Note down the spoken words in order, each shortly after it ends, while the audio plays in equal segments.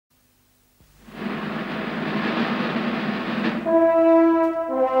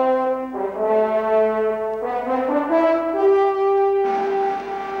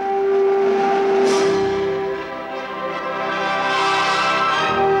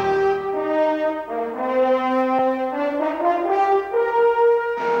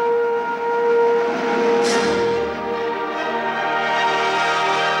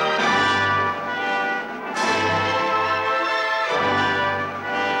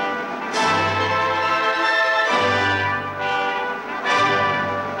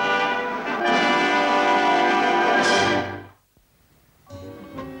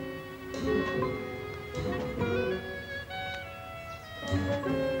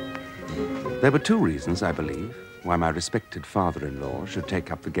There were two reasons, I believe, why my respected father-in-law should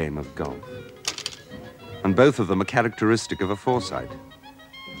take up the game of golf. And both of them are characteristic of a Forsyte.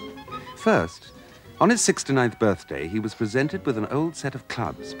 First, on his 69th birthday, he was presented with an old set of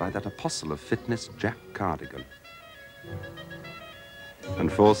clubs by that apostle of fitness, Jack Cardigan.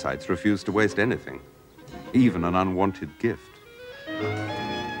 And Forsytes refused to waste anything, even an unwanted gift.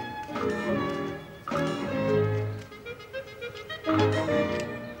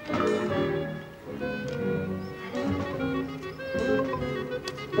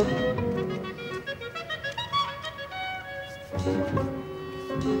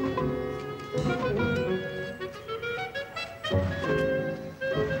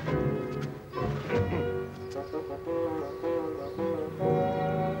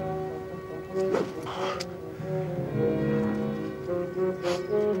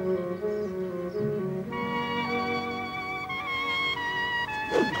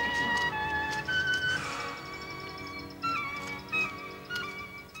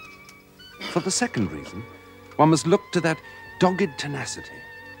 For the second reason, one must look to that dogged tenacity,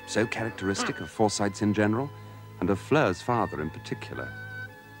 so characteristic of Forsytes in general, and of Fleur's father in particular.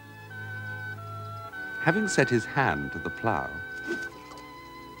 Having set his hand to the plough,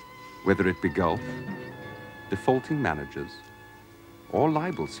 whether it be golf, defaulting managers, or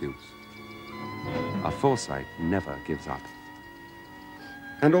libel suits, a Forsyte never gives up.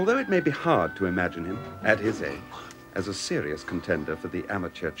 And although it may be hard to imagine him, at his age, as a serious contender for the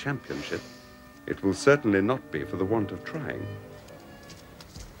amateur championship, it will certainly not be for the want of trying.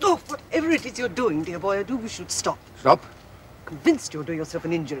 Oh, whatever it is you're doing, dear boy, I do wish you'd stop. Stop? Convinced you'll do yourself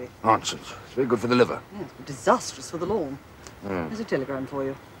an injury. Nonsense. It's very good for the liver. Yes, but disastrous for the lawn. There's a telegram for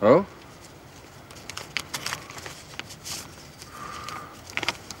you. Oh?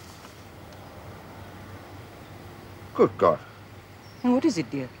 Good God. And what is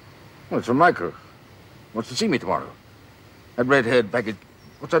it, dear? Well, it's from Michael. Wants to see me tomorrow. That red-haired baggage...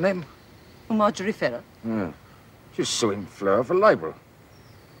 What's her name? Oh, Marjorie Ferrar. Yeah. She's suing Fleur for libel.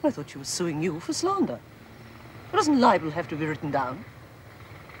 I thought she was suing you for slander. Well, doesn't libel have to be written down?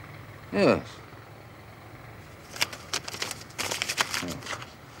 Yes.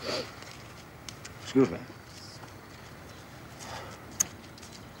 Excuse me.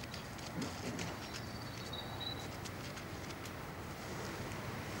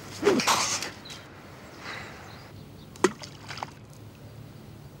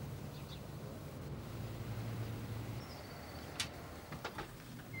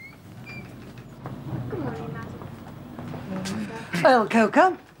 Well,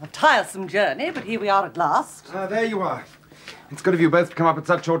 Coca, a tiresome journey, but here we are at last. There you are. It's good of you both to come up at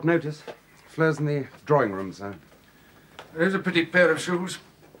such short notice. Fleur's in the drawing room, sir. There's a pretty pair of shoes.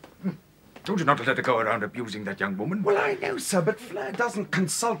 Told you not to let her go around abusing that young woman. Well, I know, sir, but Fleur doesn't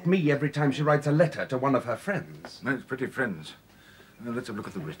consult me every time she writes a letter to one of her friends. No, it's pretty friends. Now, let's have a look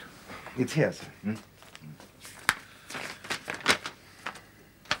at the writ. It's here, sir.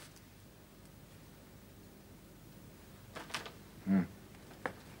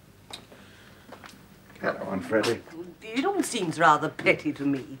 Hello, Aunt Freddie. It all seems rather petty to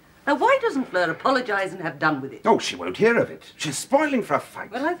me. Now, why doesn't Fleur apologise and have done with it? Oh, she won't hear of it. She's spoiling for a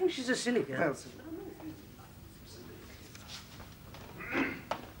fight. Well, I think she's a silly girl. Well, sir.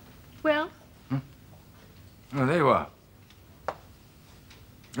 Well? Oh, there you are.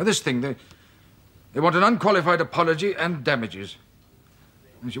 Now, this thing, they want an unqualified apology and damages.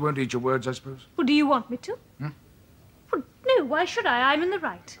 And she won't eat your words, I suppose? Well, do you want me to? Well, no, why should I? I'm in the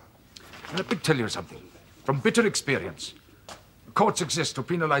right. Well, let me tell you something. From bitter experience, courts exist to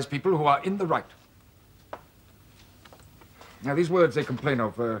penalise people who are in the right. Now, these words they complain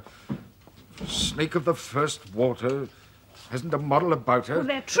of, snake of the first water, hasn't a model about her. Well,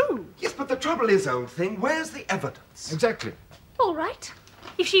 they're true. Yes, but the trouble is, old thing, where's the evidence? Exactly. All right.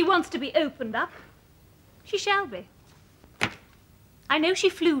 If she wants to be opened up, she shall be. I know she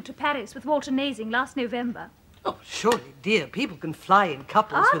flew to Paris with Walter Nasing last November. Oh, surely, dear, people can fly in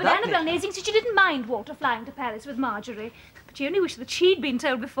couples But without Annabel Nasing said she didn't mind Walter flying to Paris with Marjorie. But she only wished that she'd been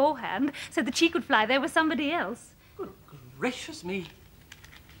told beforehand so that she could fly there with somebody else. Good gracious me.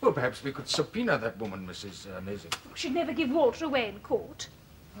 Well, perhaps we could subpoena that woman, Mrs. Nasing. She'd never give Walter away in court.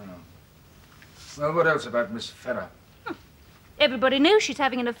 Oh. Well, what else about Miss Ferrar? Everybody knows she's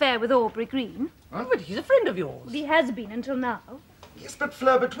having an affair with Aubrey Green. Oh, but he's a friend of yours. Well, he has been until now. Yes, but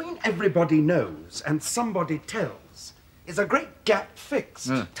Fleur, between everybody knows and somebody tells is a great gap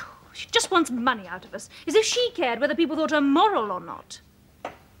fixed. She just wants money out of us, as if she cared whether people thought her moral or not.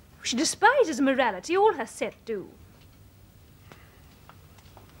 She despises morality, all her set do.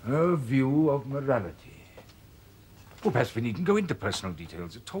 Her view of morality. Well, perhaps we needn't go into personal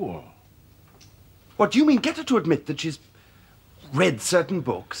details at all. What do you mean? Get her to admit that she's read certain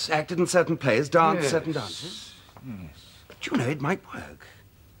books, acted in certain plays, danced certain dances? Yes. But you know, it might work.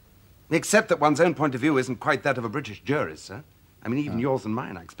 Except that one's own point of view isn't quite that of a British jurist, sir. I mean, even yours and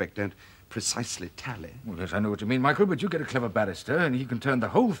mine, I expect, don't precisely tally. Well, yes, I know what you mean, Michael, but you get a clever barrister, and he can turn the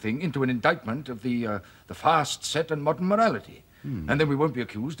whole thing into an indictment of the fast set and modern morality. And then we won't be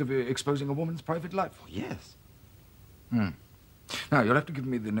accused of exposing a woman's private life. Oh, yes. Now, you'll have to give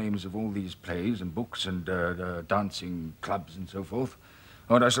me the names of all these plays and books and dancing clubs and so forth.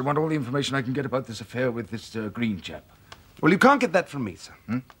 Oh, and I shall want all the information I can get about this affair with this Green chap. Well, you can't get that from me, sir.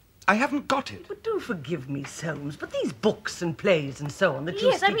 I haven't got it. But do forgive me, Soames, but these books and plays and so on that you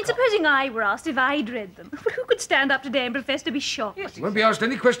Yes, speak I mean, of... supposing I were asked if I'd read them. Who could stand up today and profess to be shocked? Yes, Won't be asked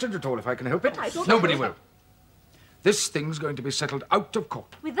any questions at all if I can help it. I don't Nobody know. will. This thing's going to be settled out of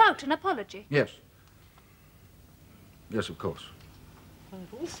court. Without an apology. Yes. Yes, of course. It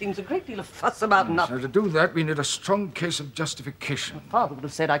all seems a great deal of fuss about So nothing. to do that, we need a strong case of justification. Father would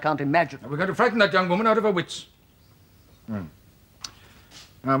have said, I can't imagine. We're going to frighten that young woman out of her wits.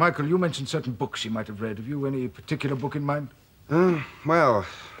 Now, Michael, you mentioned certain books you might have read. Have you any particular book in mind? Well,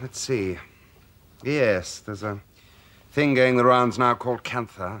 let's see. Yes, there's a thing going the rounds now called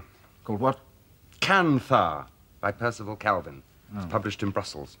Canthar. Called what? Canthar, by Percival Calvin. It's published in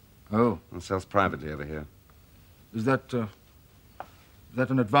Brussels Oh, and sells privately over here. is that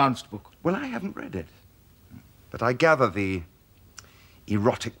an advanced book? Well, I haven't read it. But I gather the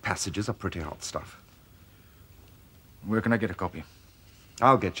erotic passages are pretty hot stuff. Where can I get a copy?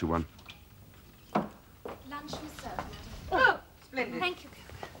 I'll get you one. Lunch was served, madam. Oh, Splendid. thank you.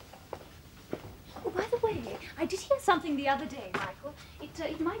 Oh, by the way, I did hear something the other day, Michael.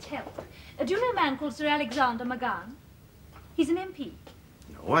 It might help. Do you know a man called Sir Alexander MacGown? He's an MP.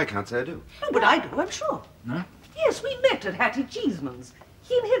 No, I can't say I do. Oh, but I do, I'm sure. Huh? Yes, we met at Hattie Cheeseman's.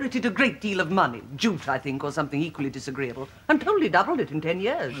 He inherited a great deal of money, jute, I think, or something equally disagreeable. I'm told he doubled it in 10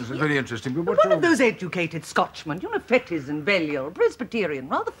 years. This is very interesting, but But what one of those educated Scotchmen, you know, Fettes and Balliol, Presbyterian,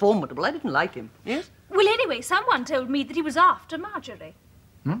 rather formidable. I didn't like him. Yes? Well, anyway, someone told me that he was after Marjorie.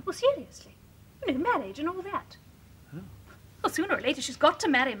 Well, seriously. You know, marriage and all that. Well, sooner or later she's got to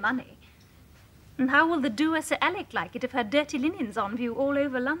marry money. And how will the doer Sir Alec like it if her dirty linen's on view all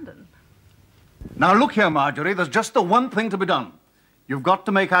over London? Now, look here, Marjorie. There's just the one thing to be done. You've got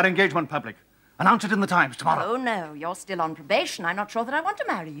to make our engagement public. Announce it in the Times tomorrow. Oh, no, you're still on probation. I'm not sure that I want to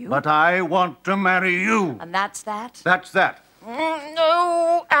marry you. But I want to marry you. And that's that? That's that.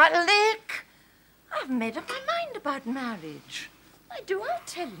 No, Alec. I've made up my mind about marriage. I do, I'll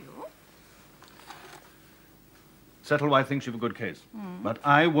tell you. Settlewhite thinks you've a good case. But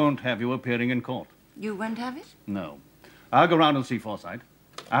I won't have you appearing in court. You won't have it? No. I'll go round and see Forsyte.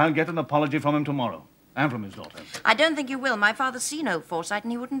 I'll get an apology from him tomorrow. And from his daughter. I don't think you will. My father's seen old Forsyte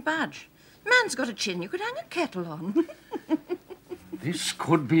and he wouldn't budge. Man's got a chin you could hang a kettle on. This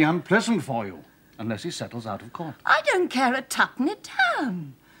could be unpleasant for you, unless he settles out of court. I don't care a tuppenny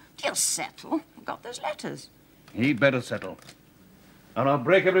damn. He'll settle. I've got those letters. He'd better settle. Or I'll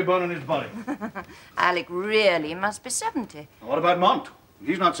break every bone in his body. Alec really must be 70. What about Mont?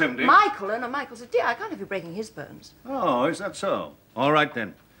 He's not 70. Michael? Oh, no, Michael's a dear. I can't have you breaking his bones. Oh, is that so? All right,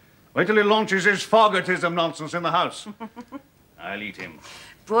 then. Wait till he launches his Fogartism nonsense in the house. I'll eat him.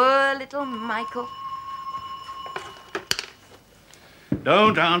 Poor little Michael.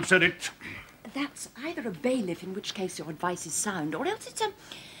 Don't answer it. That's either a bailiff, in which case your advice is sound, or else it's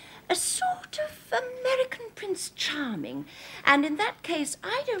a sort of American Prince Charming. And in that case,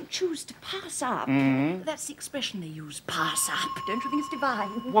 I don't choose to pass up. That's the expression they use, pass up. Don't you think it's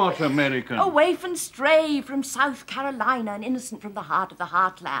divine? What American? A waif and stray from South Carolina, an innocent from the heart of the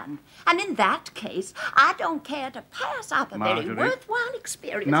heartland. And in that case, I don't care to pass up a very Marjorie. worthwhile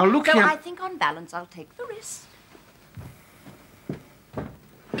experience. Now, look so here. I think on balance I'll take the risk.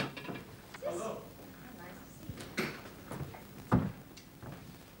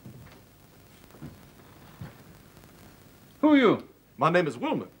 Who are you? My name is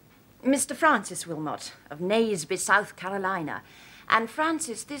Wilmot. Mr. Francis Wilmot, of Naseby, South Carolina. And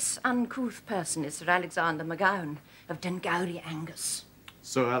Francis, this uncouth person is Sir Alexander MacGown of Dungowrie, Angus.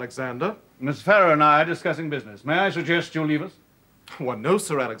 Sir Alexander? Miss Ferrar and I are discussing business. May I suggest you leave us? Well, no,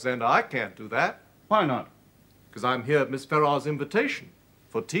 Sir Alexander, I can't do that. Why not? Because I'm here at Miss Ferrar's invitation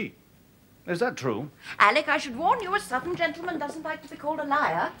for tea. Is that true? Alec, I should warn you, a southern gentleman doesn't like to be called a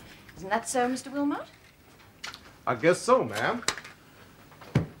liar. Isn't that so, Mr. Wilmot? I guess so, ma'am.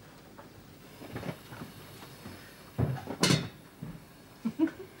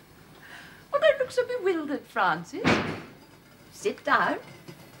 Oh, don't look so bewildered, Francis. Sit down.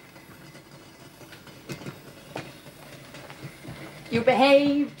 You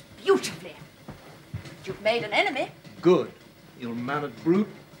behaved beautifully. But you've made an enemy. Good. Ill-mannered brute.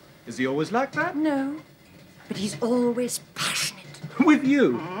 Is he always like that? No, but he's always passionate. With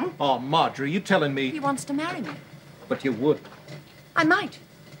you? Oh, Marjorie, you telling me... He wants to marry me. But you would. I might.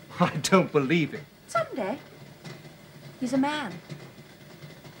 I don't believe it. Someday. He's a man.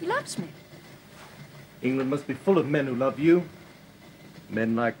 He loves me. England must be full of men who love you.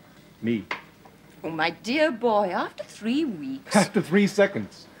 Men like me. Oh, my dear boy, after 3 weeks... After 3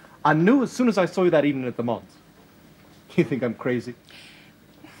 seconds. I knew as soon as I saw you that evening at the Monts. You think I'm crazy?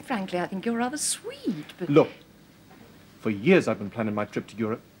 Frankly, I think you're rather sweet, but... Look, for years I've been planning my trip to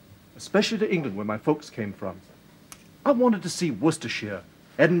Europe, especially to England, where my folks came from. I wanted to see Worcestershire,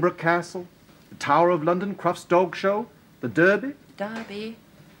 Edinburgh Castle, the Tower of London, Crufts Dog Show, the Derby. Derby.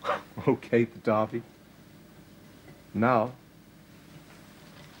 Okay, the Derby. Now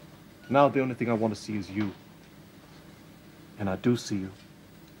the only thing I want to see is you. And I do see you.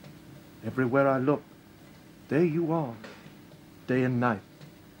 Everywhere I look, there you are, day and night.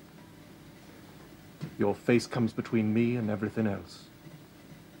 Your face comes between me and everything else.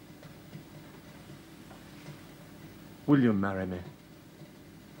 Will you marry me?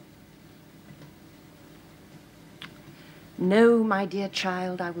 No, my dear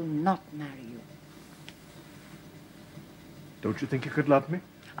child, I will not marry you. Don't you think you could love me?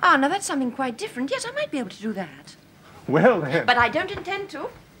 Ah, now that's something quite different. Yes, I might be able to do that. Well, then. But I don't intend to.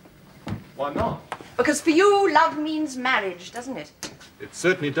 Why not? Because for you, love means marriage, doesn't it? It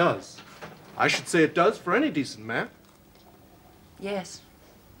certainly does. I should say it does for any decent man. Yes.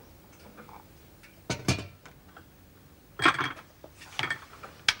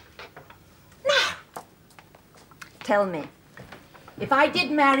 Now, tell me, if I did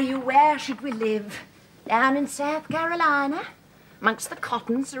marry you, where should we live? Down in South Carolina? Amongst the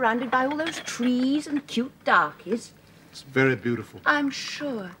cotton, surrounded by all those trees and cute darkies? It's very beautiful. I'm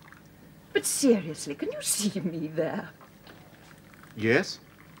sure. But seriously, can you see me there? Yes.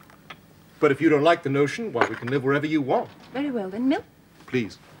 But if you don't like the notion, why, we can live wherever you want. Very well, then, milk.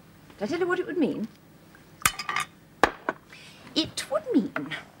 Please. Did I tell you what it would mean? It would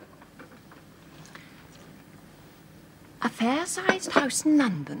mean a fair-sized house in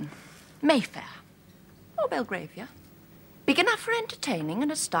London, Mayfair, or Belgravia, big enough for entertaining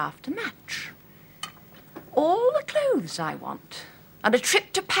and a staff to match. All the clothes I want, and a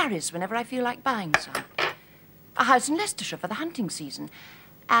trip to Paris whenever I feel like buying some. A house in Leicestershire for the hunting season,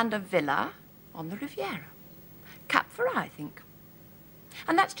 and a villa on the Riviera. Cap Ferrat, I think.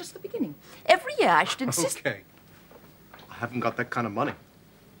 And that's just the beginning. Every year I should insist... Okay. I haven't got that kind of money.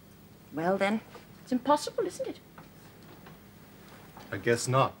 Well, then, it's impossible, isn't it? I guess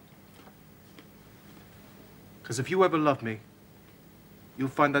not. Because if you ever love me, you'll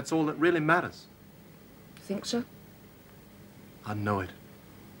find that's all that really matters. Think so? I know it.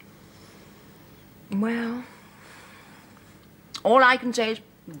 Well, all I can say is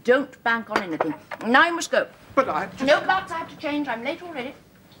don't bank on anything. Now you must go. But I... No clocks, I have to change. I'm late already.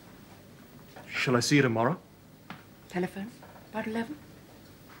 Shall I see you tomorrow? Telephone, about 11.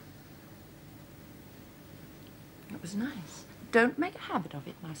 It was nice. Don't make a habit of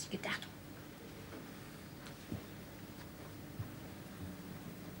it, my skedaddle.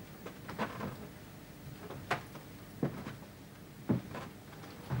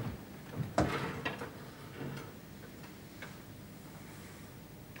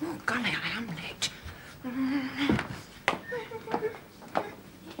 Oh, golly, I am late.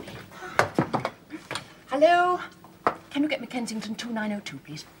 Hello? Can you get me Kensington 2902,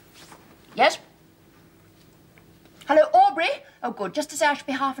 please? Yes? Hello, Aubrey? Oh, good. Just as I should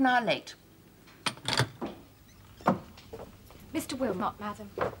be half an hour late. Mr. Wilmot, madam.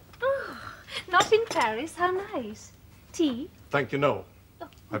 Oh, not in Paris. How nice. Tea? Thank you, no.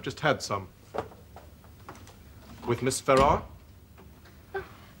 I've just had some. With Miss Ferrar? Oh,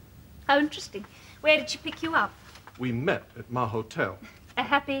 how interesting. Where did she pick you up? We met at my hotel. A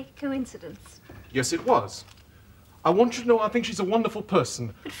happy coincidence. Yes, it was. I want you to know I think she's a wonderful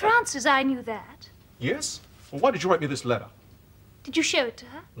person. But Francis, I knew that. Yes? Well, why did you write me this letter? Did you show it to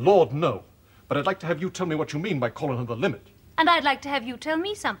her? Lord, no. But I'd like to have you tell me what you mean by calling her the limit. And I'd like to have you tell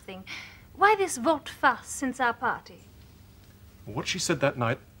me something. Why this volte-face since our party? What she said that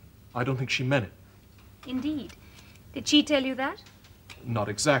night, I don't think she meant it. Indeed. Did she tell you that? Not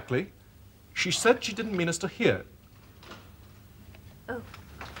exactly. She said she didn't mean us to hear it. Oh.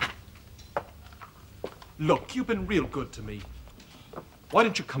 Look, you've been real good to me. Why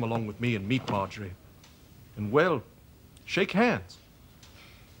don't you come along with me and meet Marjorie? And, well, shake hands.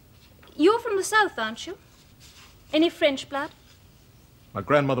 You're from the south, aren't you? Any French blood? My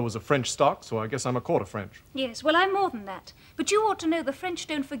grandmother was a French stock, so I guess I'm a quarter French. Yes, well, I'm more than that. But you ought to know the French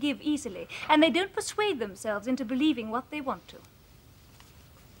don't forgive easily, and they don't persuade themselves into believing what they want to.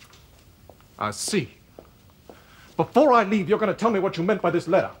 I see. Before I leave, you're going to tell me what you meant by this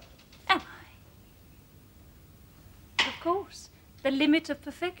letter. Am I? Of course. The limit of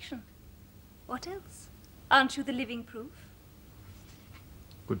perfection. What else? Aren't you the living proof?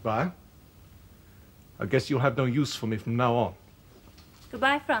 Goodbye. I guess you'll have no use for me from now on.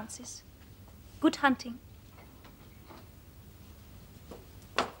 Goodbye, Francis. Good hunting.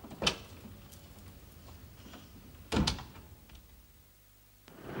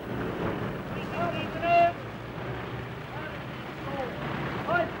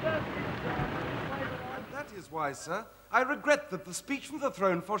 Why, sir, I regret that the speech from the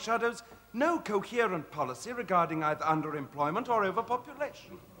throne foreshadows no coherent policy regarding either underemployment or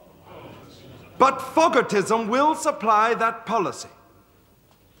overpopulation. But Fogartism will supply that policy.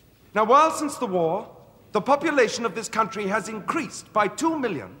 Now, while since the war, the population of this country has increased by 2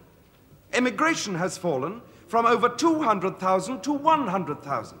 million, immigration has fallen from over 200,000 to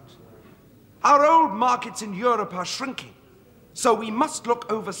 100,000. Our old markets in Europe are shrinking, so we must look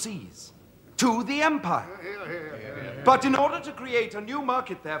overseas. To the empire. But in order to create a new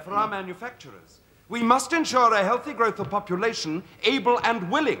market there for our manufacturers, we must ensure a healthy growth of population able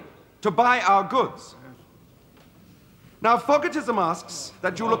and willing to buy our goods. Now, Fogartism asks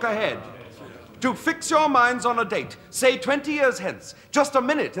that you look ahead, to fix your minds on a date, say 20 years hence, just a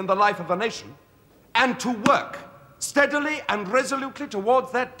minute in the life of a nation, and to work steadily and resolutely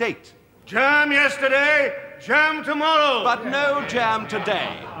towards that date. Jam yesterday, jam tomorrow. But no jam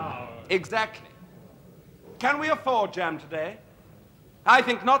today. Exactly. Can we afford jam today? I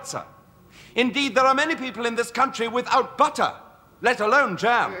think not, sir. Indeed, there are many people in this country without butter, let alone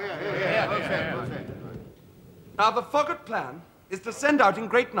jam. Now, the Fogart plan is to send out in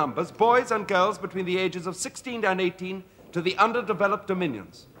great numbers boys and girls between the ages of 16 and 18 to the underdeveloped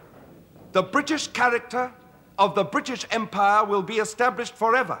dominions. The British character of the British Empire will be established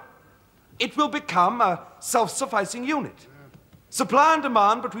forever. It will become a self-sufficing unit. Supply and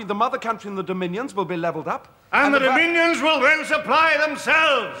demand between the mother country and the dominions will be leveled up. And the dominions will then supply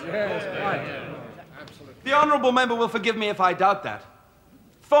themselves. Yes, right. Absolutely. The honourable member will forgive me if I doubt that.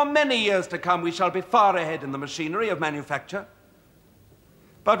 For many years to come, we shall be far ahead in the machinery of manufacture.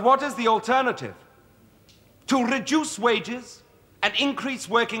 But what is the alternative? To reduce wages and increase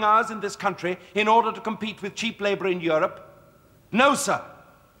working hours in this country in order to compete with cheap labour in Europe? No, sir.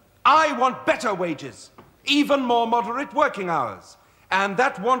 I want better wages. Even more moderate working hours. And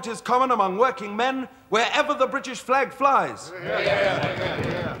that want is common among working men wherever the British flag flies.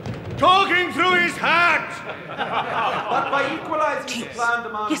 Talking through his hat! But by equalising supply and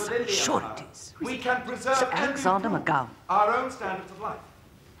demand Yes, within the sure empire, it is. we can preserve Sir and Alexander improve MacGown. our own standards of life.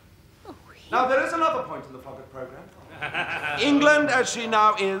 Now, there is another point in the Fogart programme. England, as she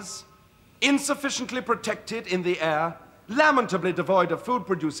now is, insufficiently protected in the air, lamentably devoid of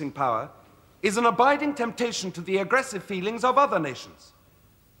food-producing power, is an abiding temptation to the aggressive feelings of other nations.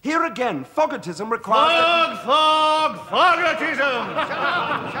 Here again, Fogartism requires... Fogartism!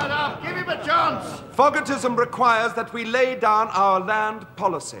 Shut up, give him a chance! Fogartism requires that we lay down our land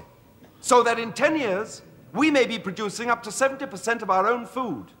policy, so that in 10 years, we may be producing up to 70% of our own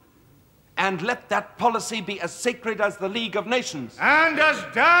food. And let that policy be as sacred as the League of Nations. And as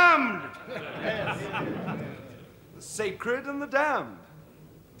damned! The sacred and the damned.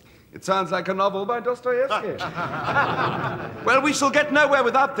 It sounds like a novel by Dostoevsky. Well, we shall get nowhere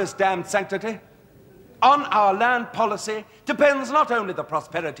without this damned sanctity. On our land policy depends not only the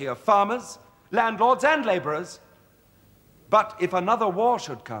prosperity of farmers, landlords, and labourers, but if another war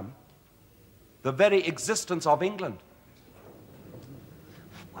should come, the very existence of England.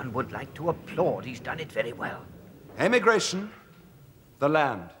 One would like to applaud. He's done it very well. Emigration, the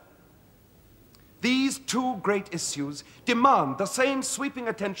land. These two great issues demand the same sweeping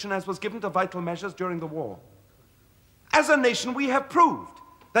attention as was given to vital measures during the war. As a nation, we have proved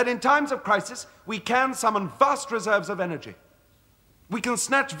that in times of crisis, we can summon vast reserves of energy. We can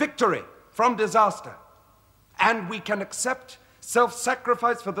snatch victory from disaster. And we can accept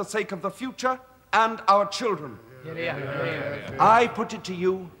self-sacrifice for the sake of the future and our children. I put it to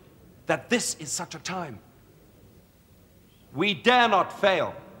you that this is such a time. We dare not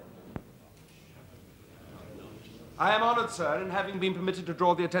fail. I am honoured, sir, in having been permitted to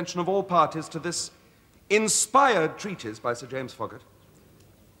draw the attention of all parties to this inspired treatise by Sir James Fogart.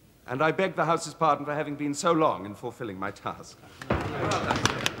 And I beg the House's pardon for having been so long in fulfilling my task.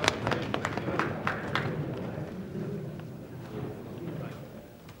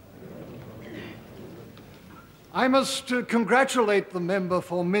 I must congratulate the member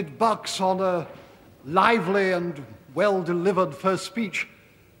for Mid-Bucks on a lively and well-delivered first speech,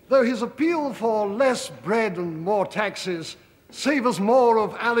 though his appeal for less bread and more taxes savours more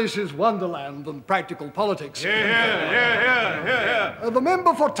of Alice's Wonderland than practical politics. The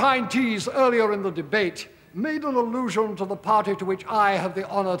member for Tyne Tees earlier in the debate made an allusion to the party to which I have the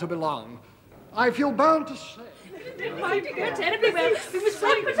honour to belong. I feel bound to say... Might go terribly well. We must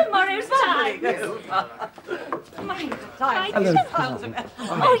wait for tomorrow's time.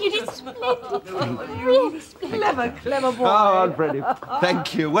 Oh, you did splendid. Really splendid. Clever boy. Oh, Aunt Freddie,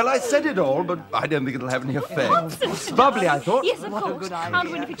 thank you. Well, I said it all, but I don't think it'll have any effect. It's bubbly, I thought. Yes, of course. Aunt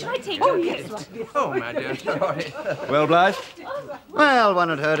Winifred, shall I take your gift? Oh, my dear, sorry. Well, Blythe? Well, one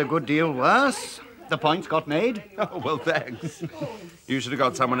had heard a good deal worse. The point's got made. Oh, well, thanks. You should have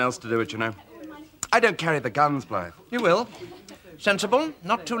got someone else to do it, you know. I don't carry the guns, Blythe. You will. Sensible,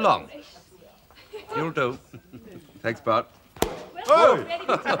 not too long. You'll do. Thanks, Bart. Oh,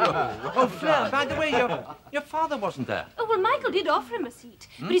 Fleur, by the way, your father wasn't there. Oh, well, Michael did offer him a seat,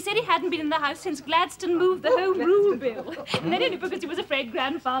 but he said he hadn't been in the house since Gladstone moved the Home Rule Bill. And that only because he was afraid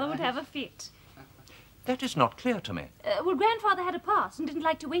Grandfather would have a fit. That is not clear to me. Well, Grandfather had a pass and didn't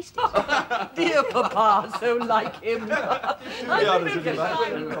like to waste it. Dear Papa, so like him.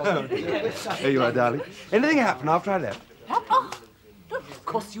 Here you are, darling. Anything happened after I left? Oh, of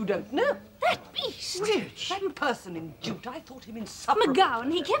course you don't know. That beast! Which? That person in jute, I thought him insufferable.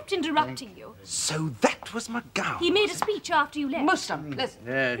 MacGown, he kept interrupting you. So that was MacGown. He made a speech after you left. Most unpleasant.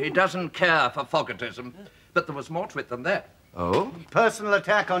 Yeah, he doesn't care for Foggartism, but there was more to it than that. Oh? Personal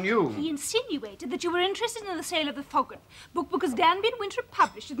attack on you. He insinuated that you were interested in the sale of the Foggar book because Danby and Winter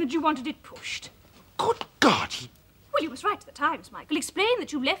published it and that you wanted it pushed. Good God, he... Well, you was right at the Times, Michael. Explain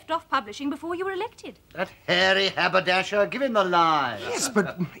that you left off publishing before you were elected. That hairy haberdasher, give him the lie. Yes,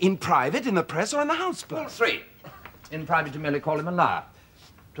 but in private, in the press, or in the house, All Blythe? three. In private, you merely call him a liar.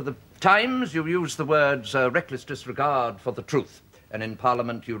 To the Times, you use the words reckless disregard for the truth. And in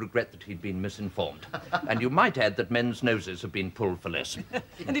Parliament, you regret that he'd been misinformed. And you might add that men's noses have been pulled for less.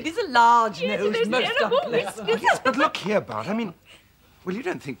 And it is a large Yes, nose, those most terrible unpleasant. whiskers. Yes, but look here, Bart, I mean... Well, you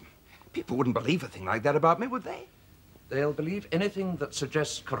don't think... People wouldn't believe a thing like that about me, would they? They'll believe anything that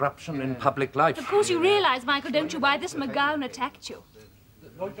suggests corruption in public life. Of course, you realise, Michael, don't you, why this MacGown attacked you?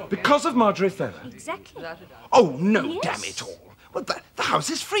 Because of Marjorie Ferrar? Exactly. Oh, no, Yes. damn it all. Well, the house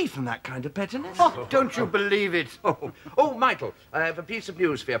is free from that kind of pettiness. Oh, don't you believe it? Oh, Michael, I have a piece of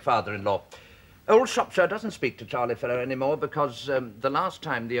news for your father-in-law. Old Shropshire doesn't speak to Charlie Ferrar anymore because the last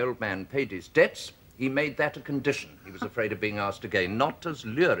time the old man paid his debts, he made that a condition. He was afraid of being asked again, not as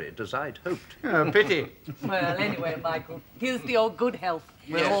lurid as I'd hoped. Pity. Well, anyway, Michael, here's to your good health.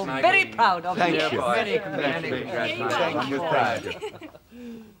 We're Yes, all Michael. very proud of Thank you. you. Very Congratulations. Thank you, proud.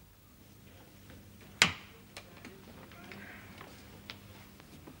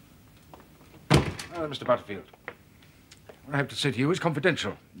 Mr. Butterfield, what I have to say to you is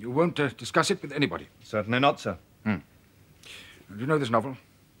confidential. You won't discuss it with anybody. Certainly not, sir. Do you know this novel?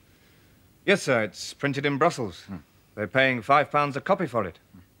 Yes, sir. It's printed in Brussels. They're paying £5 a copy for it.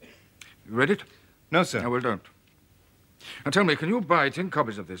 You read it? No, sir. No, well, don't. Now, tell me, can you buy 10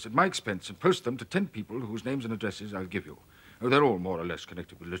 copies of this at my expense and post them to 10 people whose names and addresses I'll give you? Oh, they're all more or less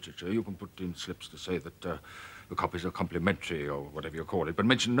connected with literature. You can put in slips to say that the copies are complimentary or whatever you call it, but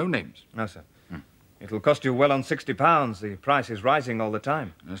mention no names. No, sir. It'll cost you well on £60. The price is rising all the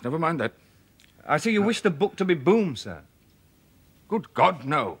time. Yes, never mind that. I see you wish the book to be boomed, sir. Good God,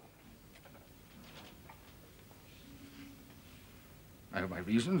 no. I have my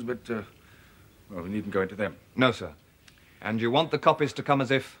reasons, but, well, we needn't go into them. No, sir. And you want the copies to come as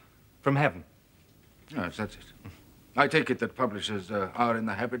if from heaven? Yes, that's it. I take it that publishers are in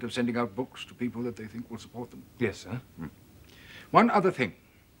the habit of sending out books to people that they think will support them. Yes, sir. One other thing.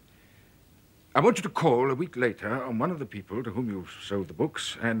 I want you to call a week later on one of the people to whom you sold the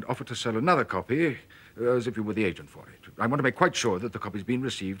books and offer to sell another copy as if you were the agent for it. I want to make quite sure that the copy's been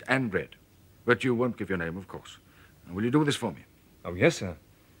received and read. But you won't give your name, of course. Now, will you do this for me? Oh, yes, sir.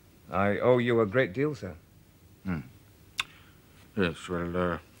 I owe you a great deal, sir. Yes,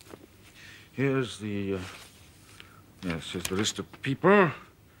 well, here's the... yes, here's the list of people,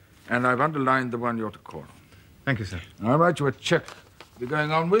 and I've underlined the one you're to call. Thank you, sir. I'll write you a check to be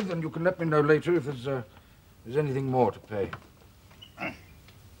going on with, and you can let me know later if there's anything more to pay.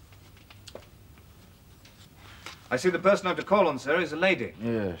 I see the person I'm to call on, sir, is a lady.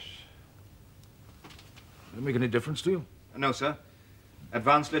 Yes. Does it make any difference to you? No, sir.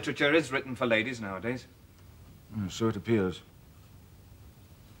 Advanced literature is written for ladies nowadays. So it appears.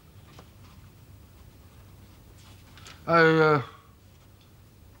 I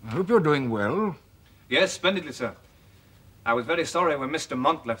hope you're doing well. Yes, splendidly, sir. I was very sorry when Mr.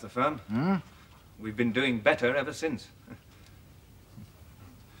 Mont left the firm. Hmm? We've been doing better ever since.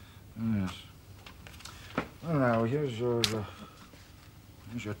 Yes. Well, now, here's your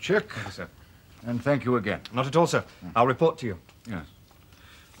check. Thank you, sir. And thank you again. Not at all, sir. I'll report to you. Yes.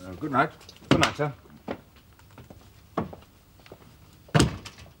 Good night. Good night, sir.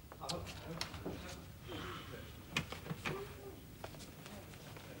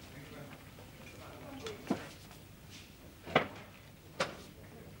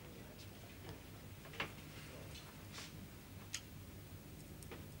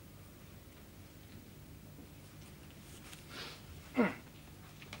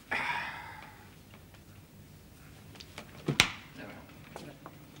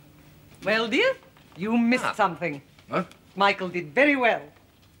 Well, dear, you missed something. What? Michael did very well.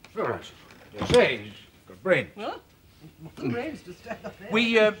 Well, you say he's got brains. Huh? Brains to stand up there.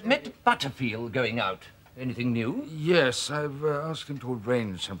 We met Butterfield going out. Anything new? Yes, I've asked him to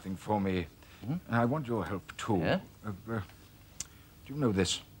arrange something for me. And I want your help, too. Yeah? Do you know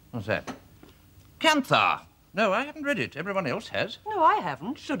this? What's that? Canthar. No, I haven't read it. Everyone else has. No, I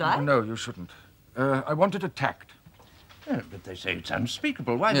haven't. Should I? No, you shouldn't. I want it attacked. Oh, but they say it's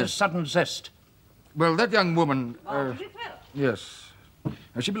unspeakable. Why this sudden zest? Well, that young woman... Marjorie Ferrar. Yes.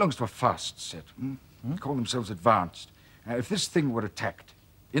 She belongs to a fast set. Call themselves advanced. If this thing were attacked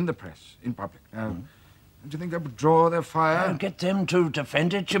in the press, in public, don't you think that would draw their fire? Get them to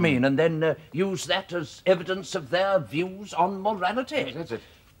defend it, you mean, and then use that as evidence of their views on morality? Yes, that's it.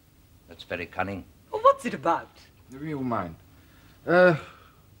 That's very cunning. Well, what's it about? You mind. You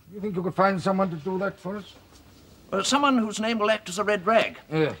think you could find someone to do that for us? Someone whose name will act as a red rag.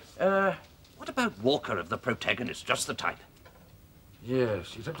 Yes. What about Walker of the protagonist? Just the type.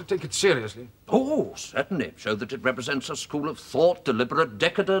 Yes, you'd have to take it seriously. Oh, certainly. Show that it represents a school of thought, deliberate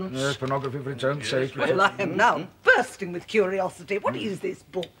decadence. Yes, pornography for its own sake. Well, I am now bursting with curiosity. What is this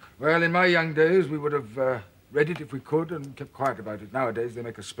book? Well, in my young days, we would have read it if we could and kept quiet about it. Nowadays, they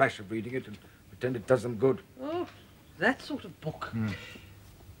make a splash of reading it and pretend it does them good. Oh, that sort of book.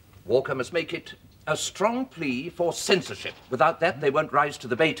 Walker must make it a strong plea for censorship. Without that, they won't rise to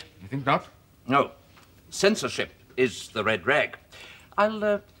the bait. You think not? No. Censorship is the red rag.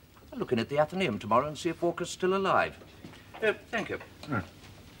 I'll look in at the Athenaeum tomorrow and see if Walker's still alive. Thank you. I'm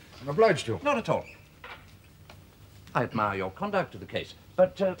obliged to. Not at all. I admire your conduct of the case,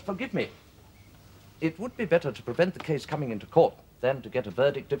 but forgive me. It would be better to prevent the case coming into court than to get a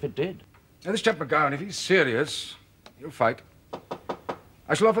verdict if it did. Now, this chap MacGown, if he's serious, he'll fight.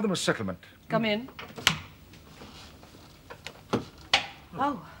 I shall offer them a settlement. Come in.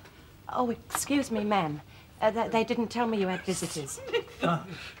 Oh, excuse me, ma'am. They didn't tell me you had visitors.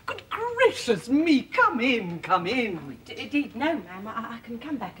 Good gracious me! Come in, come in. Indeed, no, ma'am. I can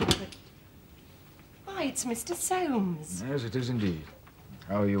come back another... Why, it's Mr. Soames. Yes, it is indeed.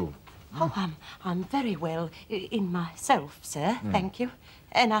 How are you? Oh, I'm very well in myself, sir. Thank you.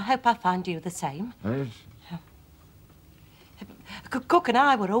 And I hope I find you the same. Yes. Cook and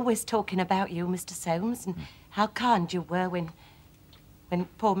I were always talking about you, Mr. Soames, and how kind you were when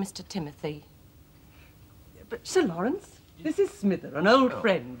poor Mr. Timothy... But, Sir Lawrence, this is Smither, an old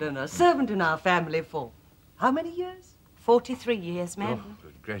friend and a servant in our family for how many years? 43 years, ma'am. Oh,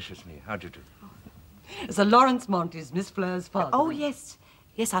 good gracious me. How do you do? Sir Lawrence Mont is Miss Fleur's father. Oh, yes.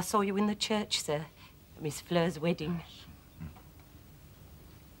 Yes, I saw you in the church, sir. Miss Fleur's wedding.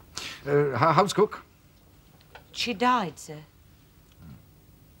 How's Cook? She died, sir.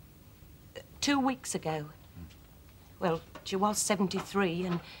 2 weeks ago. Well, she was 73,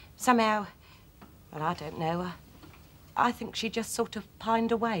 and somehow... Well, I don't know. I think she just sort of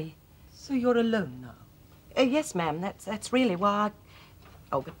pined away. So you're alone now? Yes, ma'am. That's really why I...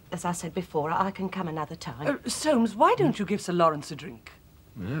 Oh, but as I said before, I can come another time. Soames, why don't you give Sir Lawrence a drink?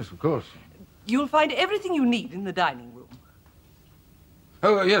 Yes, of course. You'll find everything you need in the dining room.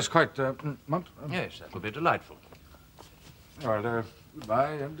 Oh, yes, quite. Mont? Yes, that will be delightful. Well,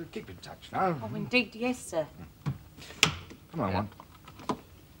 goodbye, and keep in touch now. Oh, indeed, yes, sir. Come on, Mont.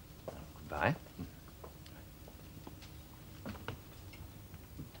 Goodbye.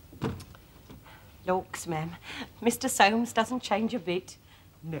 Lawks, ma'am. Mr. Soames doesn't change a bit.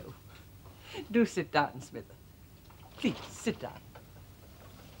 No. Do sit down, Smither. Please, sit down.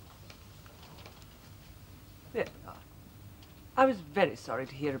 There we are. I was very sorry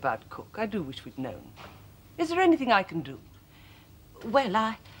to hear about Cook. I do wish we'd known. Is there anything I can do? Well,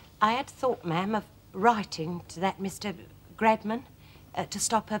 I had thought, ma'am, of writing to that Mr. Gradman to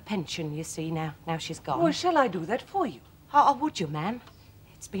stop her pension, you see, now she's gone. Well, shall I do that for you? Oh, would you, ma'am?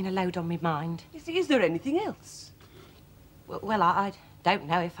 It's been a load on my mind. Is there anything else? Well, I don't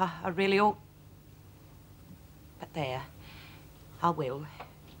know if I really ought... that there. I will.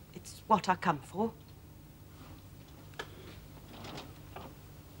 It's what I come for.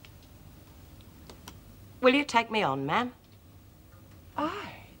 Will you take me on, ma'am?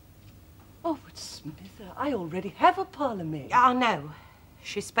 I? Oh, but Smither, I already have a parlourmaid. I know.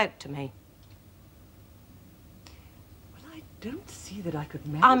 She spoke to me. Well, I don't see that I could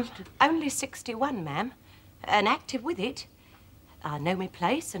manage I'm to... only 61, ma'am, and active with it. I know me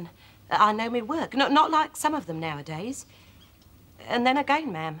place and I know me work. Not like some of them nowadays. And then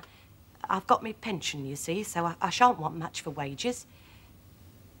again, ma'am, I've got me pension, you see, so I shan't want much for wages.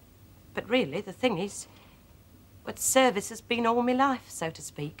 But really, the thing is, what service has been all my life, so to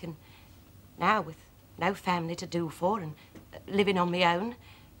speak, and now with no family to do for and living on my own,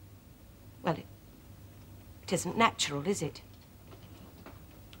 well, it isn't natural, is it?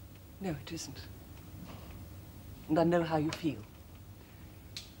 No, it isn't. And I know how you feel.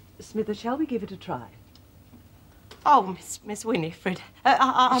 Smither, shall we give it a try? Oh, Miss Winifred,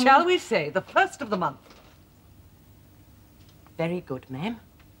 Shall we say the 1st of the month? Very good, ma'am.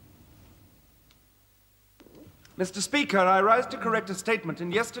 Mr. Speaker, I rise to correct a statement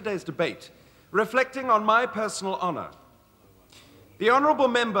in yesterday's debate, reflecting on my personal honor. The honourable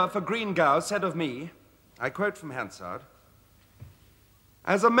member for Greengow said of me, I quote from Hansard,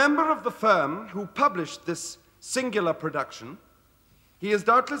 "As a member of the firm who published this singular production, he is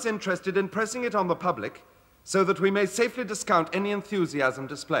doubtless interested in pressing it on the public so that we may safely discount any enthusiasm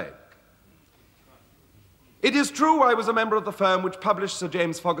displayed. It is true I was a member of the firm which published Sir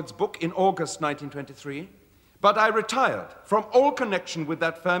James Foggart's book in August 1923, but I retired from all connection with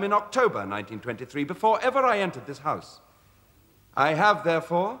that firm in October 1923, before ever I entered this house. I have,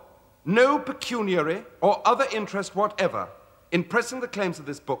 therefore, no pecuniary or other interest whatever in pressing the claims of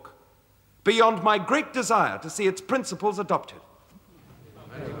this book, beyond my great desire to see its principles adopted."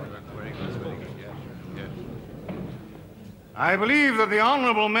 I believe that the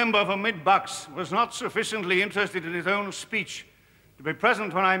honourable member for Mid-Bucks was not sufficiently interested in his own speech to be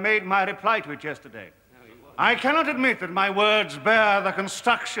present when I made my reply to it yesterday. I cannot admit that my words bear the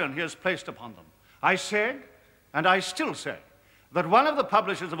construction he has placed upon them. I said, and I still say, that one of the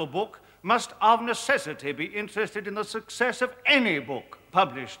publishers of a book must of necessity be interested in the success of any book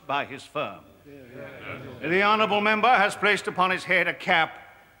published by his firm. The honourable member has placed upon his head a cap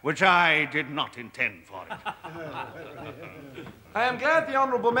which I did not intend for it. I am glad the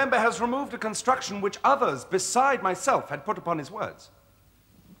honourable member has removed a construction which others beside myself had put upon his words.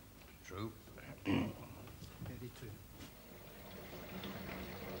 True.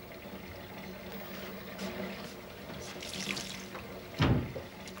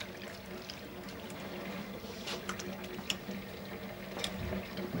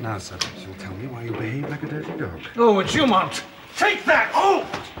 Now, sir, you'll tell me why you behave like a dirty dog. Oh, it's Wilmot! Take that! Oh!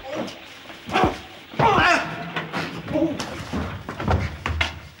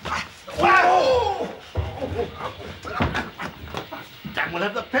 Damn, we'll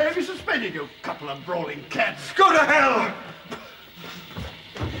have the pair of you suspended, you couple of brawling cats. Go to hell!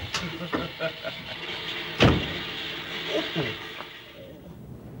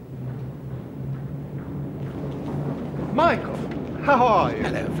 Michael, how are you?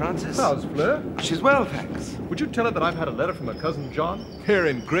 Hello, Francis. How's Fleur? She's well, thanks. Would you tell her that I've had a letter from her cousin John? They're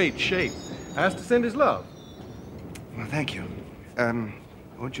in great shape. Asked to send his love. Well, thank you.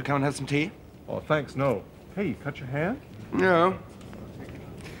 Won't you come and have some tea? Oh, thanks, no. Hey, you cut your hair? No.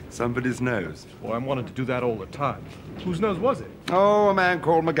 Somebody's nose. Boy, I wanted to do that all the time. Whose nose was it? Oh, a man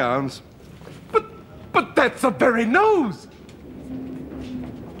called MacGown's. But that's the very nose!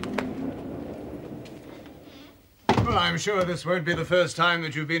 Well, I'm sure this won't be the first time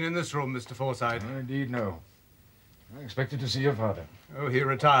that you've been in this room, Mr. Forsyte. Indeed, no. I expected to see your father. Oh, he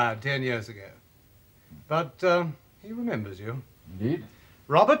retired 10 years ago. But he remembers you. Indeed?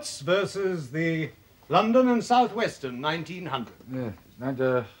 Roberts versus the London and South Western, 1900.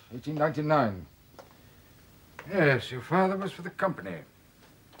 1899. Yes, your father was for the company.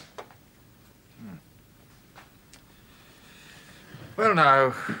 Well,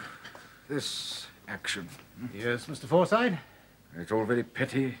 now, this action. Yes, Mr. Forsyte? It's all very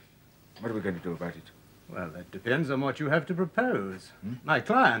petty. What are we going to do about it? Well, that depends on what you have to propose. My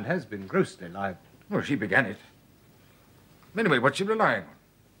client has been grossly libeled. Well, she began it. Anyway, what's she relying on?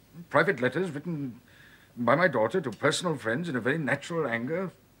 Private letters written by my daughter to personal friends in a very natural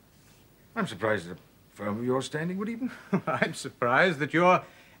anger? I'm surprised that a firm of your standing would even... I'm surprised that you're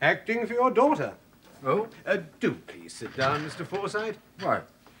acting for your daughter. Oh? Do please sit down, Mr. Forsyte. Why?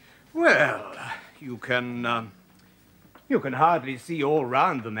 Well, you can hardly see all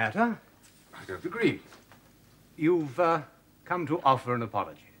round the matter. I don't agree. You've come to offer an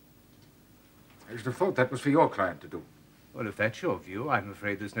apology. I should have thought that was for your client to do. Well, if that's your view, I'm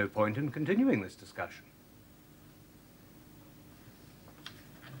afraid there's no point in continuing this discussion.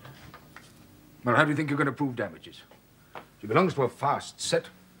 Well, how do you think you're going to prove damages? She belongs to a fast set.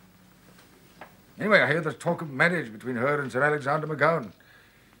 Anyway, I hear there's talk of marriage between her and Sir Alexander MacGown.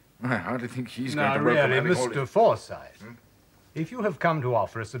 I hardly think he's going to work Now, really, for having Mr. Forsyte, if you have come to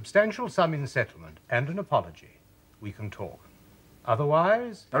offer a substantial sum in settlement and an apology, we can talk.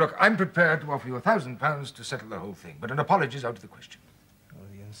 Otherwise... Now, look, I'm prepared to offer you £1,000 to settle the whole thing, but an apology's out of the question. Well,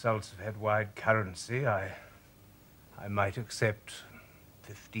 the insults have had wide currency. I might accept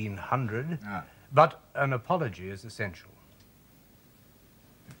 1,500, but an apology is essential.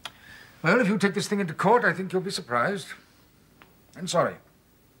 Well, if you take this thing into court, I think you'll be surprised. And sorry.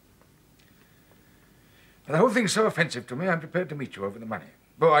 The whole thing's so offensive to me, I'm prepared to meet you over the money.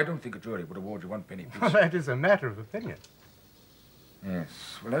 Though I don't think a jury would award you 1 penny piece. Well, that is a matter of opinion. Yes.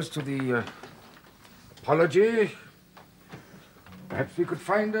 Well, as to the apology, perhaps we could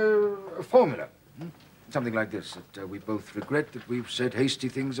find a formula. Something like this, that we both regret that we've said hasty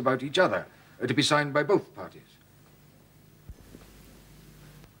things about each other, to be signed by both parties.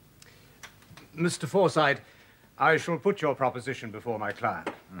 Mr. Forsyte, I shall put your proposition before my client.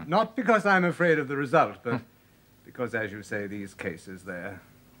 Not because I'm afraid of the result, but because, as you say, these cases, they're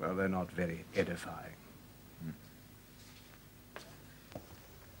not very edifying.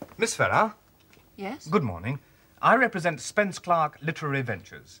 Miss Ferrar? Yes? Good morning. I represent Spence Clark Literary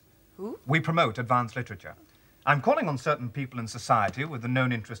Ventures. Who? We promote advanced literature. I'm calling on certain people in society with a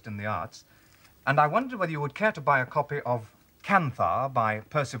known interest in the arts, and I wondered whether you would care to buy a copy of Canthar by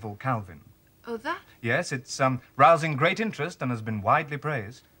Percival Calvin. Oh, that? Yes, it's rousing great interest and has been widely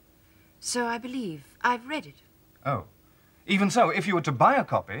praised. So I believe. I've read it. Oh. Even so, if you were to buy a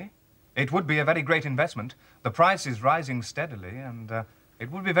copy, it would be a very great investment. The price is rising steadily, and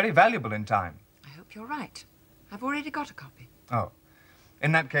it would be very valuable in time. I hope you're right. I've already got a copy. Oh.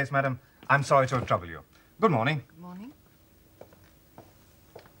 In that case, madam, I'm sorry to have troubled you. Good morning. Good morning.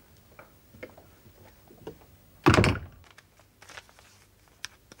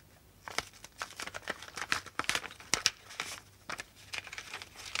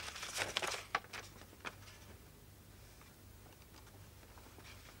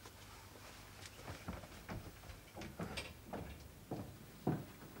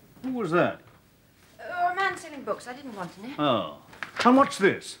 Who was that? A man selling books. I didn't want any. Oh. And what's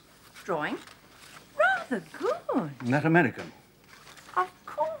this? Drawing. Rather good. Isn't that American? Of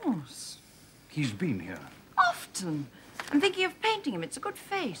course. He's been here. Often. I'm thinking of painting him. It's a good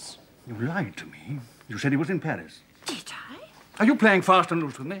face. You lied to me. You said he was in Paris. Did I? Are you playing fast and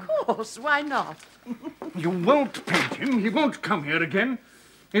loose with me? Of course. Why not? You won't paint him. He won't come here again.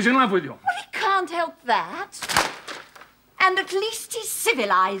 He's in love with you. Well, he can't help that. And at least he's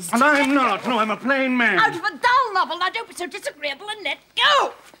civilized. And I'm not. No, I'm a plain man. Out of a dull novel. Now, don't be so disagreeable and let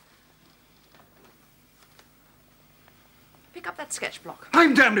go. Pick up that sketch block.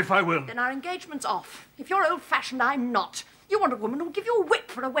 I'm damned if I will. Then our engagement's off. If you're old-fashioned, I'm not. You want a woman who'll give you a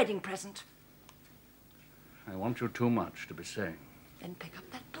whip for a wedding present. I want you too much to be saying. Then pick up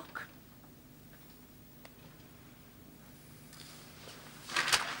that book.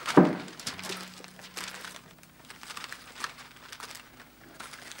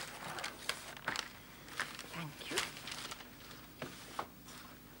 Thank you.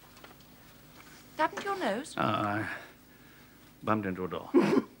 What happened to your nose? I bumped into a door.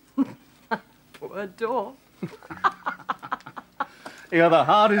 Poor door. You're the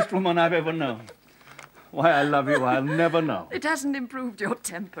hardest woman I've ever known. Why I love you, I'll never know. It hasn't improved your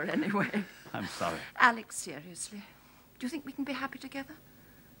temper anyway. I'm sorry. Alex, seriously, do you think we can be happy together?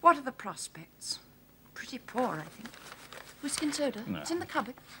 What are the prospects? Pretty poor, I think. Whiskey and soda? No. It's in the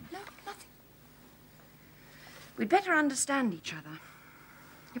cupboard. No, nothing. We'd better understand each other.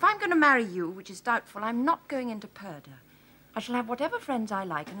 If I'm going to marry you, which is doubtful, I'm not going into Purdah. I shall have whatever friends I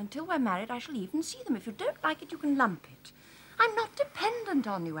like, and until we're married, I shall even see them. If you don't like it, you can lump it. I'm not dependent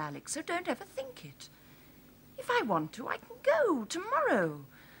on you, Alex, so don't ever think it. If I want to, I can go tomorrow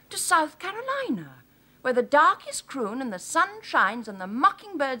to South Carolina, where the darkest croon and the sun shines and the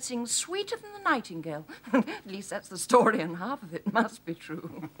mockingbird sings sweeter than the nightingale. At least that's the story, and half of it must be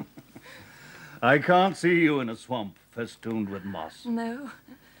true. I can't see you in a swamp festooned with moss. No.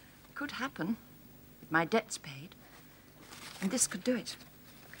 Could happen. If my debt's paid. And this could do it.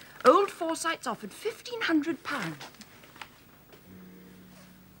 Old Forsyte's offered £1,500.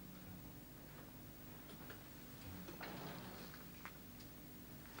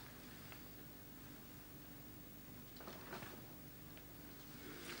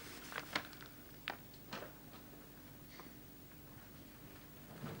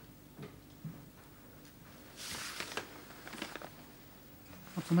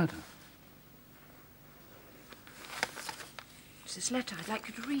 the matter? It's this letter. I'd like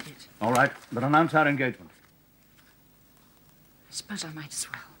you to read it. All right, but announce our engagement. I suppose I might as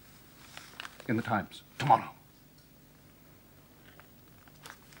well. In the Times. Tomorrow.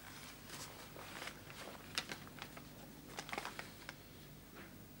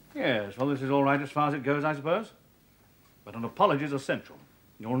 Yes, well, this is all right as far as it goes, I suppose. But an apology is essential.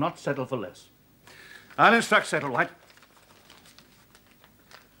 You'll not settle for less. I'll instruct Settlewhite.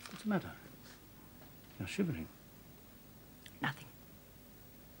 What's the matter? You're shivering. Nothing.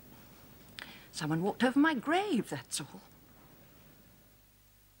 Someone walked over my grave, that's all.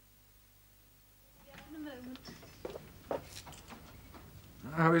 In a moment.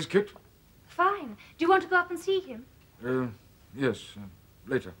 How is Kit? Fine. Do you want to go up and see him? Yes,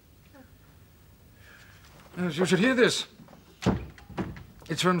 later. Yes, you should hear this.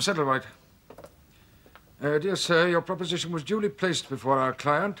 It's from Settlewhite. Dear sir, your proposition was duly placed before our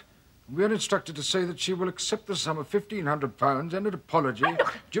client. We are instructed to say that she will accept the sum of £1,500 and an apology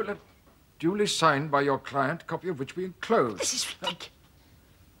duly signed by your client, copy of which we enclose. This is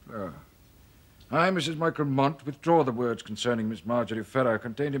ridiculous. I, Mrs. Michael Mont, withdraw the words concerning Miss Marjorie Ferrar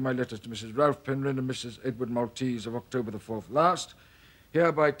contained in my letters to Mrs. Ralph Penryn and Mrs. Edward Maltese of October the 4th last.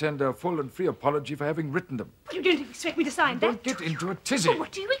 Hereby tender a full and free apology for having written them. Well, you don't expect me to sign that, Don't get into a tizzy. Well,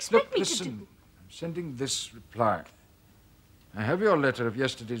 what do you expect me listen, to do? I'm sending this reply. I have your letter of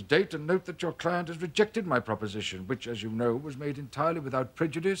yesterday's date and note that your client has rejected my proposition, which, as you know, was made entirely without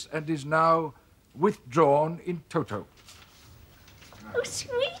prejudice and is now withdrawn in toto. Oh,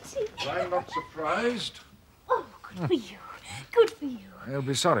 sweetie. I'm not surprised. Oh, good for you. Good for you. I'll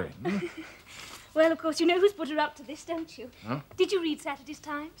be sorry. Well, of course, you know who's put her up to this, don't you? Huh? Did you read Saturday's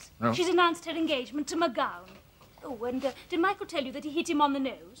Times? No. She's announced her engagement to MacGown. Oh, and did Michael tell you that he hit him on the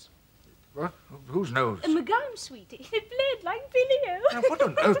nose? What? Whose nose? MacGown, sweetie. It bled like Billy-O. Now, what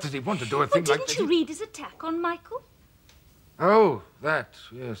on earth did he want to do a thing like this? Didn't you read his attack on Michael? Oh, that,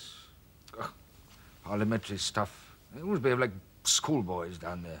 yes. Ugh, parliamentary stuff. They always behave like schoolboys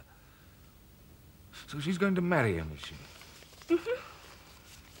down there. So she's going to marry him, is she? Mm-hmm.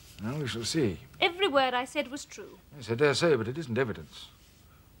 Well, we shall see. Every word I said was true. Yes, I dare say, but it isn't evidence.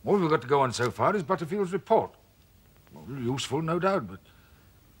 All we've got to go on so far is Butterfield's report. Well, useful, no doubt, but...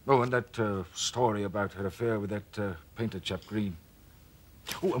 Oh, and that story about her affair with that painter chap, Green.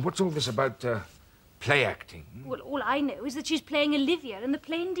 Oh, and what's all this about play acting? Well, all I know is that she's playing Olivia in The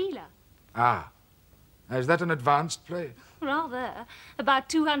Plain Dealer. Ah. Is that an advanced play? Rather. About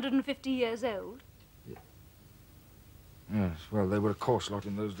 250 years old. Yes, well, they were a coarse lot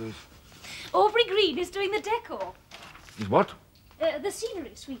in those days. Aubrey Green is doing the decor. Is what? The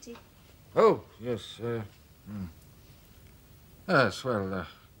scenery, sweetie. Oh, yes. Yes, well,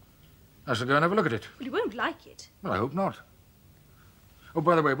 I shall go and have a look at it. Well, you won't like it. Well, I hope not. Oh,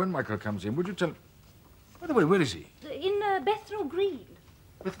 by the way, when Michael comes in, would you tell... By the way, where is he? In Bethnal Green.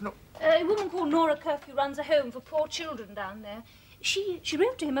 Bethnal... A woman called Nora Curfew runs a home for poor children down there. She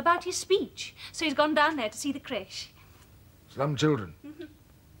wrote to him about his speech, so he's gone down there to see the creche. Slum children?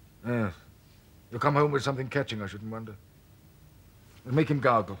 Mm-hmm. Yes. You'll come home with something catching, I shouldn't wonder. And make him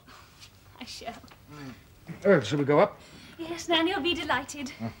gargle. I shall. Well, shall we go up? Yes, Nanny will be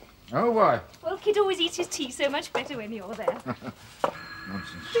delighted. Oh, why? Well, Kid always eats his tea so much better when you're there.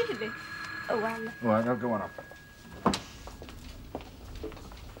 Nonsense. Really? Oh, well. All right, I'll go on up.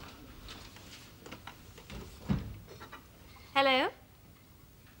 Hello?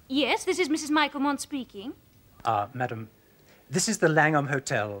 Yes, this is Mrs. Michael Mont speaking. Madam, this is the Langham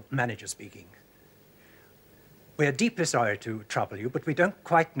Hotel manager speaking. We're deeply sorry to trouble you, but we don't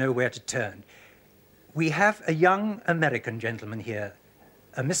quite know where to turn. We have a young American gentleman here,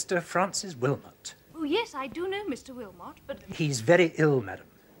 a Mr. Francis Wilmot. Oh, yes, I do know Mr. Wilmot, but... He's very ill, madam.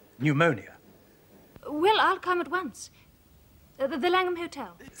 Pneumonia. Well, I'll come at once. The Langham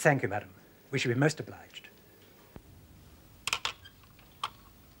Hotel. Thank you, madam. We shall be most obliged.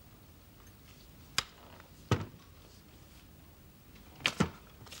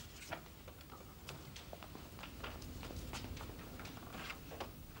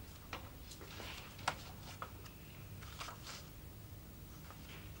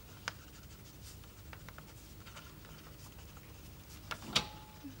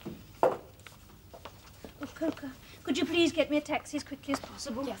 Coca, could you please get me a taxi as quickly as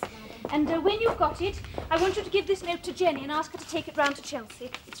possible? Yes, madam. And when you've got it, I want you to give this note to Jenny and ask her to take it round to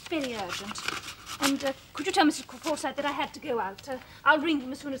Chelsea. It's very urgent. And could you tell Mr. Forsyte that I had to go out? I'll ring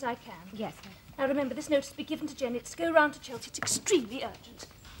him as soon as I can. Yes, madam. Now remember, this note is to be given to Jenny. It's to go round to Chelsea. It's extremely urgent.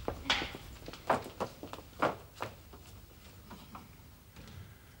 How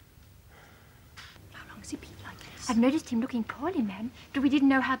long has he been like this? I've noticed him looking poorly, ma'am, but we didn't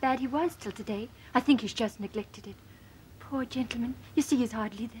know how bad he was till today. I think he's just neglected it. Poor gentleman. You see, he's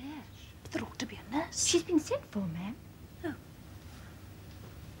hardly there. But there ought to be a nurse. She's been sent for, ma'am. Oh.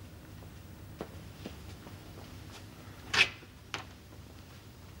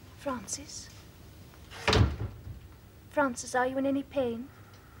 Francis? Francis, are you in any pain?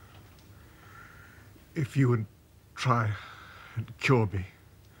 If you would try and cure me,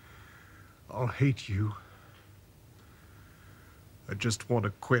 I'll hate you. I just want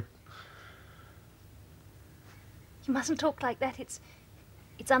to quit. You mustn't talk like that. It's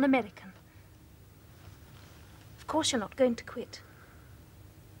un-American. Of course you're not going to quit.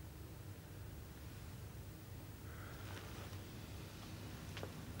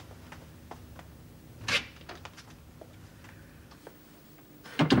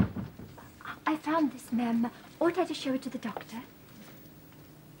 I found this, ma'am. Ought I to show it to the doctor?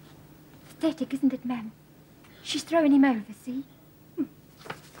 Static, isn't it, ma'am? She's throwing him over, see?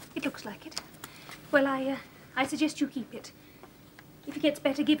 It looks like it. Well, I suggest you keep it. If it gets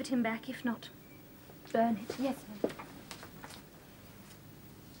better, give it him back. If not, burn it. Yes, ma'am.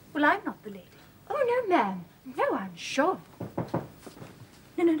 Well, I'm not the lady. Oh, no, ma'am. No, I'm sure.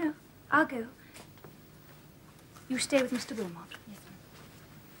 No. I'll go. You stay with Mr. Wilmot. Yes, ma'am.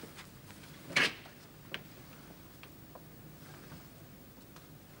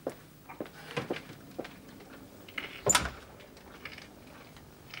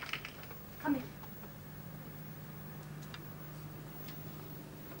 Come in.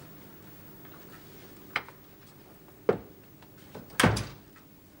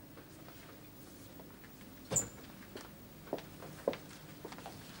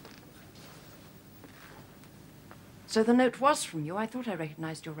 So the note was from you. I thought I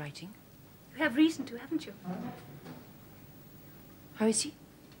recognized your writing. You have reason to, haven't you? How is he?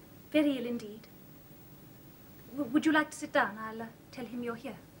 Very ill indeed. Would you like to sit down? I'll tell him you're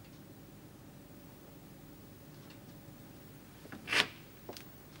here.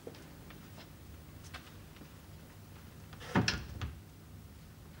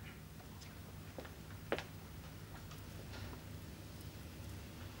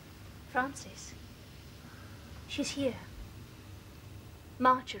 Francis. She's here.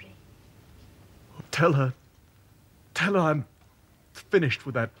 Marjorie. Tell her I'm finished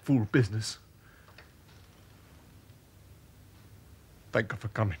with that fool business. Thank her for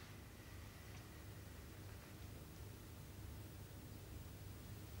coming.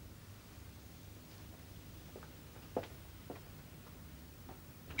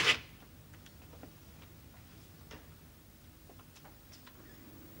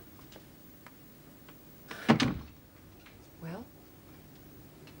 Well?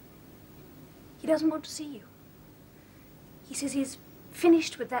 He doesn't want to see you. He says he's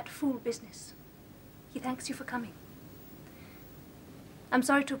finished with that fool business. He thanks you for coming. I'm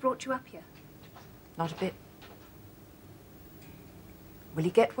sorry to have brought you up here. Not a bit. Will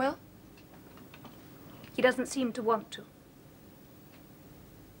he get well? He doesn't seem to want to.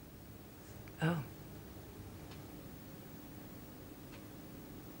 Oh.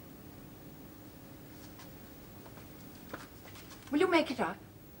 Will you make it up?